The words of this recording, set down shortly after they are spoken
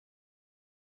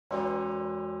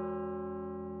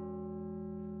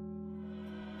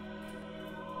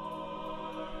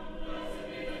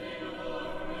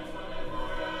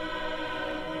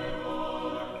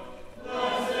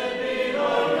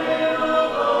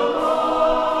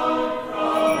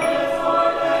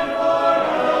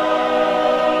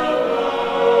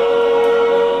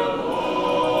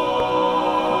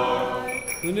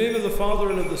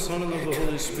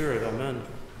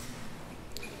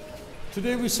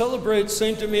Today we celebrate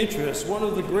Saint Demetrius, one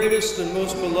of the greatest and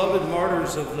most beloved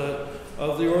martyrs of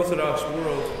the Orthodox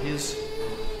world. He's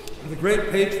the great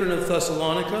patron of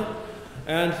Thessalonica,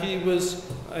 and he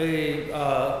was a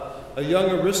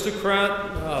young aristocrat,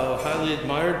 highly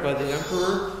admired by the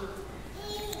emperor.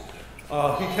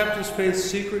 He kept his faith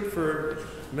secret for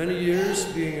many years,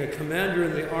 being a commander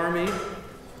in the army.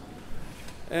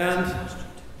 And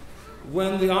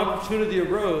when the opportunity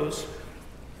arose,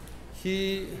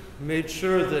 he made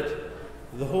sure that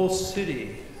the whole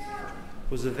city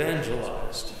was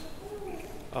evangelized.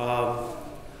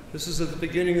 This is at the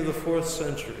beginning of the 4th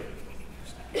century.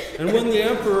 And when the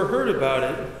emperor heard about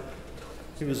it,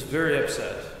 he was very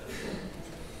upset.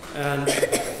 And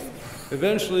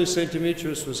eventually, St.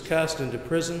 Demetrius was cast into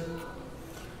prison.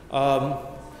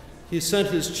 He sent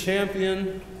his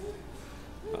champion,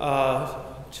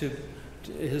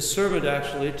 his servant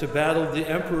actually, to battle the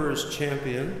emperor's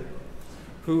champion,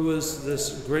 who was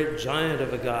this great giant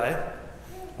of a guy,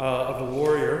 of a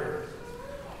warrior.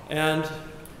 And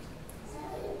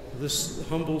this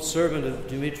humble servant of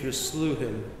Demetrius slew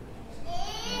him.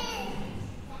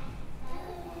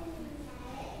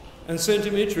 And St.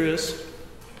 Demetrius,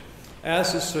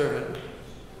 as his servant,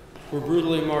 were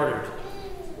brutally martyred.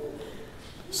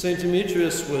 St.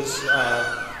 Demetrius was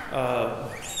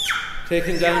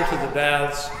taken down to the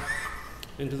baths,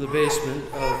 into the basement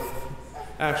of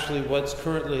actually what's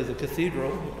currently the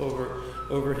cathedral,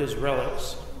 over his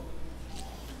relics,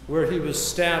 where he was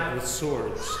stabbed with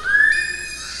swords.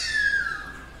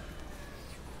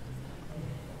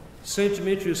 St.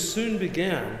 Demetrius soon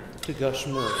began to gush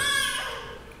myrrh.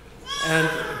 And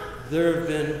there have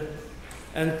been,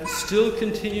 and still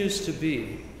continues to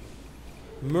be,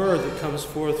 myrrh that comes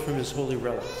forth from his holy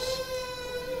relics.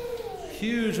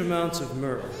 Huge amounts of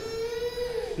myrrh.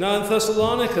 Now in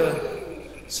Thessalonica,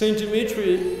 St.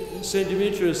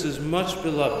 Demetrius is much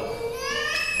beloved.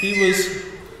 He's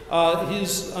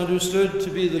understood to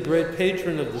be the great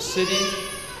patron of the city.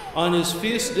 On his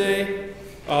feast day,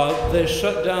 they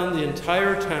shut down the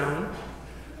entire town.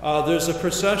 There's a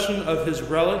procession of his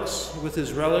relics,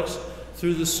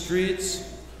 through the streets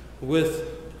with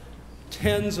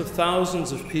tens of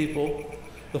thousands of people.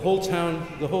 The whole town,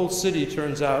 the whole city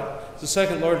turns out. It's the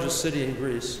second largest city in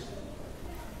Greece.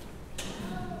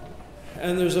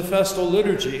 And there's a festal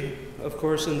liturgy, of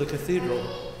course, in the cathedral.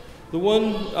 The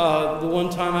one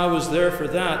time I was there for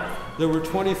that, there were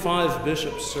 25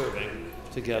 bishops serving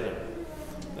together.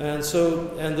 And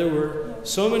there were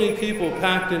so many people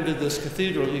packed into this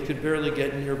cathedral you could barely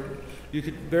get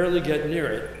near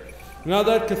it. Now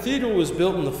that cathedral was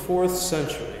built in the 4th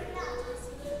century,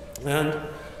 and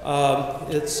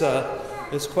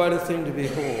it's quite a thing to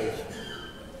behold.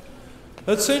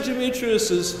 But St. Demetrius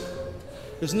is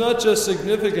not just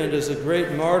significant as a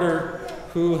great martyr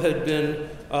who had been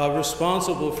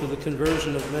responsible for the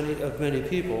conversion of many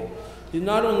people. He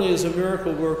not only is a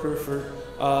miracle worker for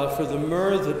the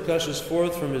myrrh that gushes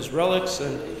forth from his relics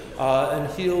and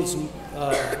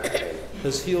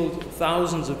has healed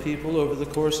thousands of people over the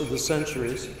course of the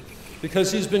centuries,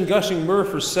 because he's been gushing myrrh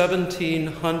for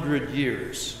 1,700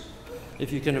 years,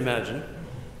 if you can imagine.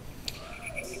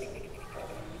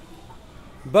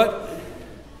 But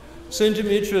St.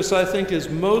 Demetrius, I think, is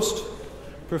most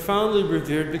profoundly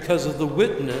revered because of the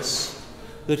witness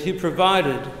that he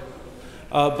provided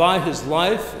by his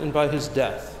life and by his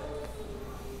death.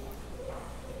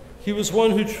 He was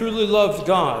one who truly loved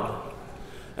God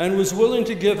and was willing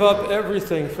to give up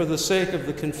everything for the sake of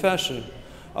the confession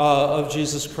of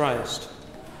Jesus Christ.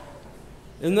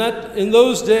 In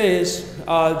those days,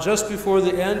 just before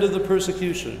the end of the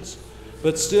persecutions,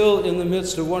 but still in the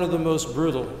midst of one of the most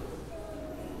brutal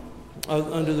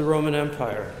under the Roman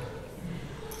Empire,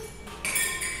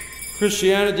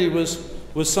 Christianity was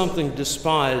something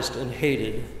despised and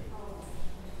hated.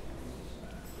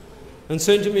 And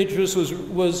St. Demetrius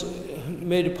was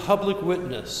made a public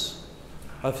witness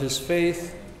of his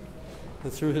faith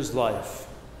through his life.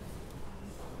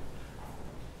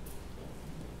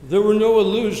 There were no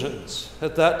illusions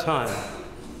at that time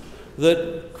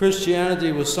that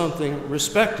Christianity was something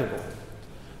respectable,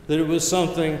 that it was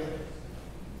something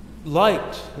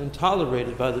liked and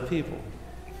tolerated by the people.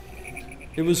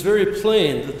 It was very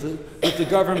plain that the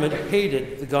government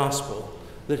hated the gospel,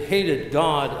 that hated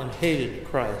God and hated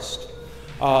Christ,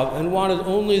 and wanted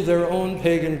only their own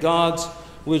pagan gods,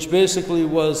 which basically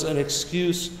was an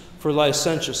excuse for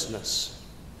licentiousness.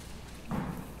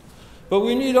 But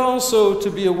we need also to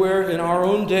be aware in our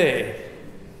own day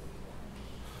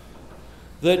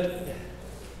that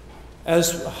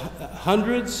as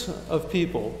hundreds of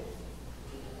people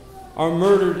are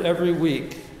murdered every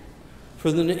week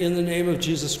in the name of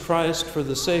Jesus Christ, for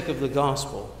the sake of the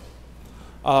gospel,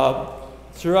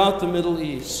 throughout the Middle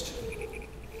East,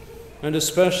 and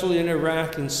especially in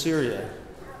Iraq and Syria.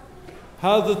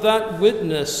 How that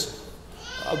witness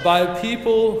by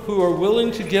people who are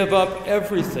willing to give up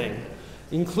everything,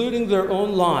 including their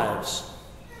own lives,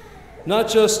 not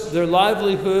just their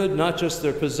livelihood, not just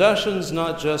their possessions,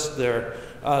 not just their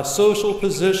social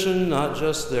position, not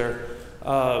just their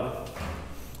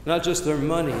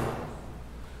money,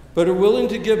 but are willing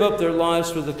to give up their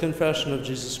lives for the confession of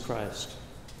Jesus Christ.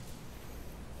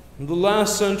 In the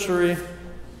last century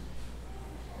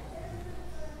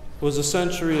was a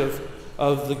century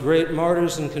of the great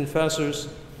martyrs and confessors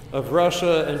of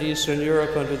Russia and Eastern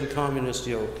Europe under the communist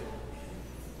yoke.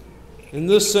 In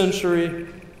this century,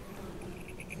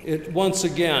 it once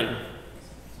again,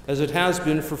 as it has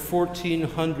been for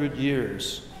 1,400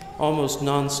 years, almost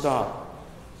nonstop,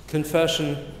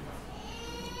 confession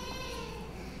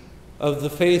of the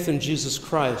faith in Jesus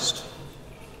Christ,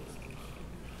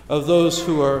 of those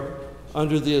who are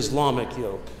under the Islamic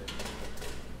yoke.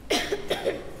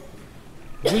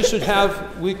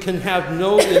 We can have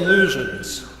no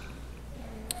illusions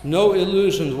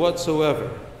whatsoever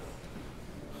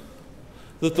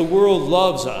that the world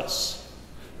loves us,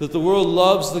 that the world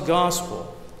loves the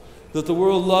gospel, that the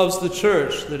world loves the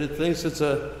church, that it thinks it's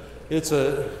a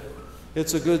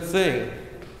good thing.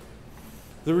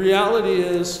 The reality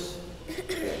is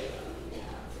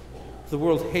the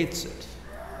world hates it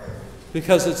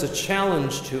because it's a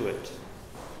challenge to it.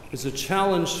 It's a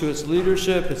challenge to its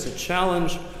leadership. It's a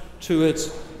challenge to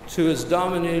its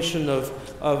domination of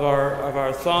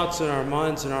our thoughts and our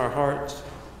minds and our hearts.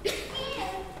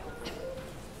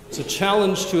 It's a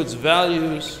challenge to its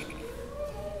values.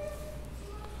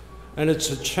 And it's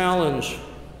a challenge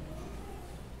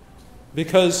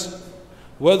because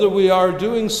whether we are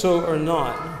doing so or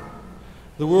not,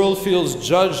 the world feels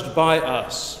judged by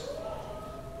us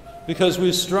because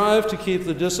we strive to keep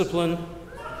the discipline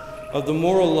of the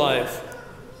moral life,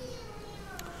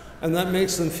 and that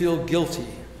makes them feel guilty,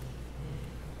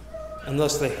 and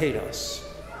thus they hate us.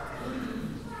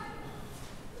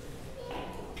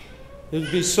 It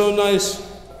would be so nice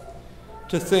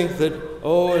to think that,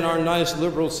 in our nice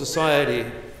liberal society,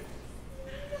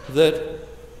 that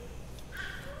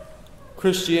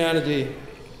Christianity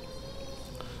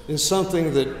is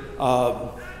something that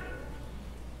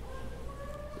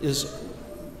is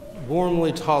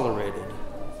warmly tolerated.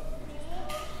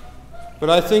 But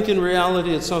I think in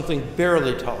reality it's something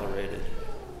barely tolerated.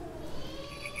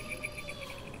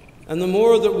 And the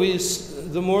more that we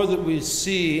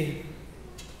see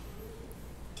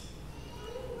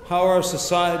how our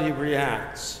society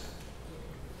reacts,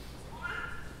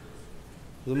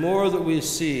 the more that we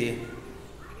see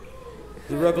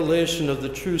the revelation of the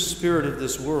true spirit of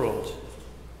this world,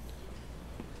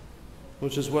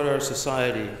 which is what our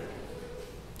society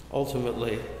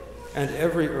ultimately, and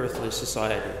every earthly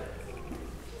society,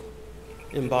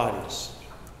 embodies.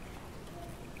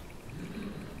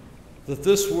 That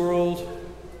this world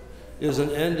is an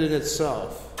end in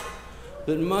itself,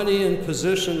 that money and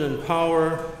position and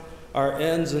power are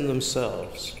ends in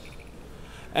themselves,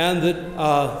 and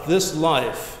that this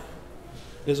life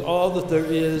is all that there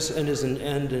is and is an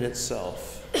end in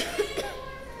itself.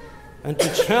 And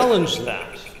to challenge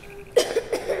that,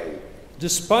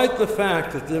 despite the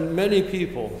fact that many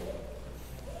people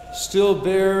still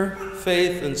bear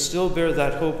faith and still bear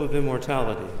that hope of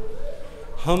immortality,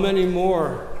 how many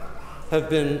more have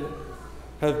been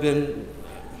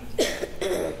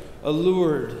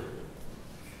allured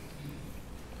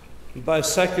by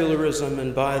secularism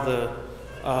and by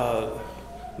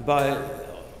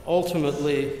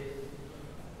ultimately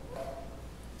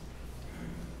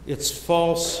its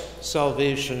false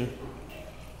salvation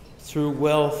through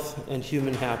wealth and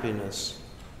human happiness.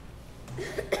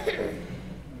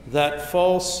 That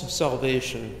false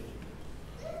salvation,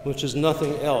 which is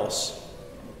nothing else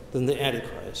than the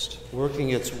Antichrist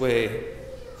working its way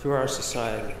through our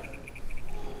society.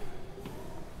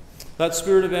 That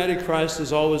spirit of Antichrist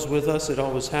is always with us, it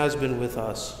always has been with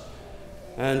us,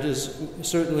 and is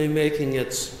certainly making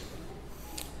its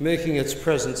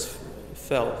presence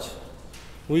felt.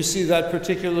 We see that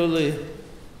particularly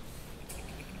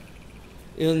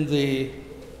in the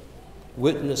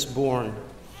witness borne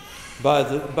by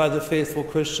the faithful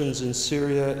Christians in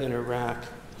Syria, in Iraq,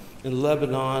 in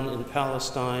Lebanon, in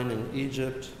Palestine, in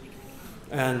Egypt,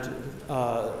 and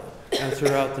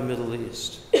throughout the Middle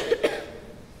East.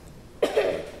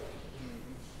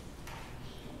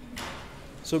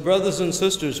 So, brothers and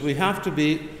sisters, we have to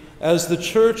be, as the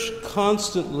church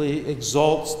constantly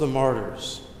exalts the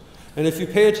martyrs, And if you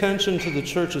pay attention to the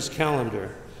church's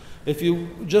calendar, if you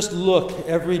just look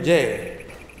every day,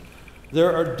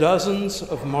 there are dozens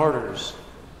of martyrs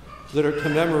that are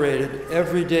commemorated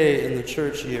every day in the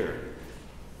church year.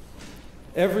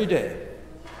 Every day.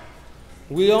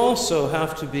 We also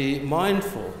have to be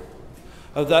mindful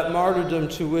of that martyrdom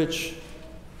to which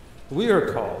we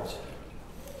are called.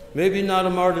 Maybe not a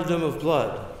martyrdom of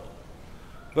blood,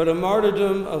 but a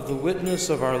martyrdom of the witness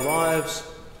of our lives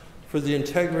for the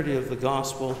integrity of the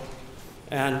gospel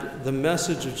and the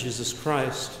message of Jesus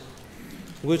Christ,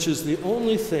 which is the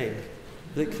only thing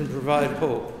that can provide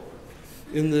hope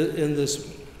in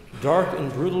this dark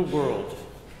and brutal world,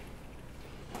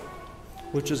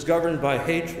 which is governed by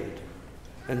hatred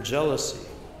and jealousy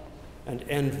and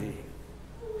envy.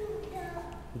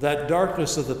 That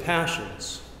darkness of the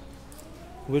passions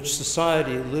which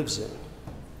society lives in.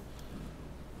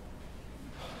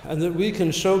 And that we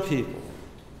can show people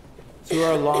through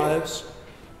our lives,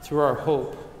 through our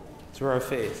hope, through our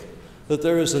faith, that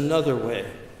there is another way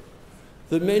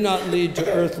that may not lead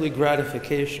to earthly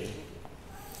gratification,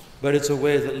 but it's a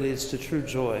way that leads to true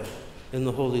joy in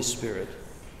the Holy Spirit,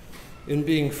 in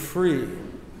being free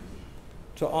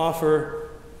to offer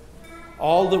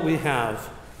all that we have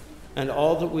and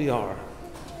all that we are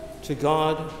to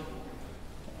God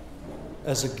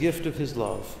as a gift of his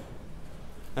love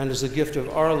and as a gift of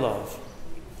our love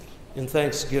in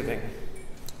thanksgiving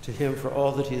to him for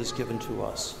all that he has given to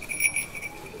us.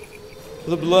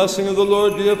 The blessing of the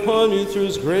Lord be upon you through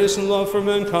his grace and love for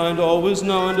mankind, always,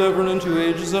 now, and ever, and into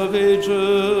ages of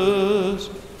ages.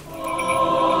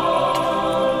 Amen.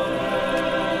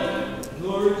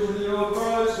 Glory to thee, O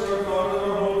Christ, our God,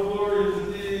 and our hope. Glory to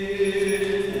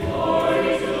thee.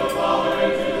 Glory to the Father,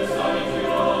 and to the Son, and to the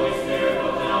Holy Spirit,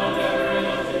 both now and ever, and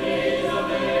unto the ages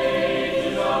of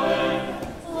ages. Amen.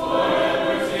 Lord have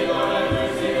mercy, Lord have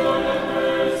mercy, Lord have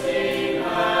mercy,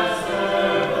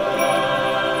 Master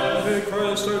bless. May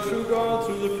Christ, our true God,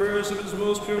 through the prayers of his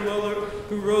most pure Mother,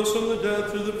 who rose from the dead,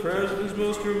 through the prayers of his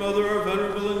most pure Mother, our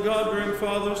venerable and God-bearing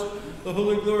fathers, the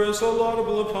holy, glorious, all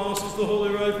laudable apostles, the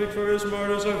holy, right, victorious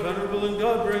martyrs, our venerable and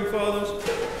God-bearing fathers,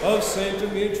 of Saint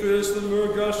Demetrius, the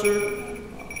Myrgusher,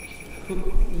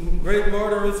 great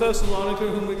martyr of Thessalonica,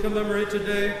 whom we commemorate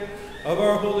today, of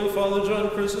our holy Father John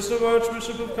Chrysostom,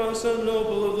 Archbishop of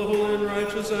Constantinople, of the holy and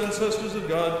righteous ancestors of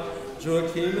God,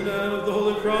 Joachim and Anne, of the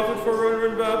holy prophet, forerunner,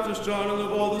 and Baptist John, and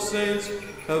of all the saints.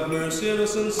 Have mercy on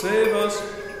us and save us,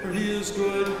 for he is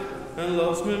good and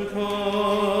loves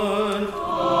mankind.